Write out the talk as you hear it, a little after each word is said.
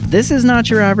This is not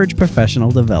your average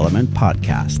professional development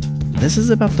podcast. This is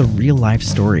about the real-life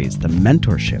stories, the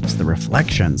mentorships, the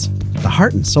reflections, the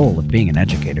heart and soul of being an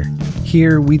educator.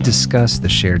 Here, we discuss the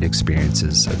shared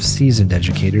experiences of seasoned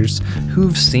educators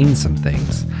who've seen some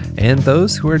things, and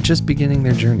those who are just beginning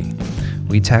their journey.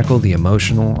 We tackle the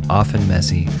emotional, often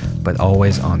messy, but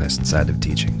always honest side of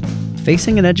teaching.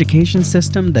 Facing an education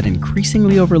system that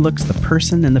increasingly overlooks the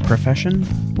person in the profession,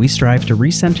 we strive to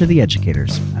recenter the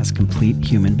educators as complete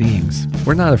human beings.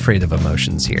 We're not afraid of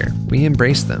emotions here. We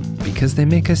embrace them because they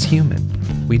make us human.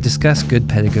 We discuss good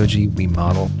pedagogy, we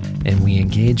model, and we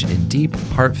engage in deep,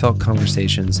 heartfelt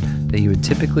conversations that you would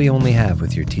typically only have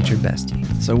with your teacher bestie.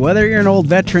 So whether you're an old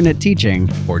veteran at teaching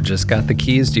Or just got the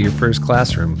keys to your first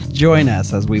classroom, join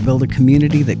us as we build a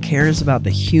community that cares about the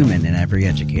human in every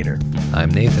educator. I'm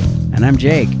Nathan. And I'm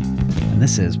Jake, and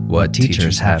this is What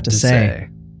Teachers Have to Say.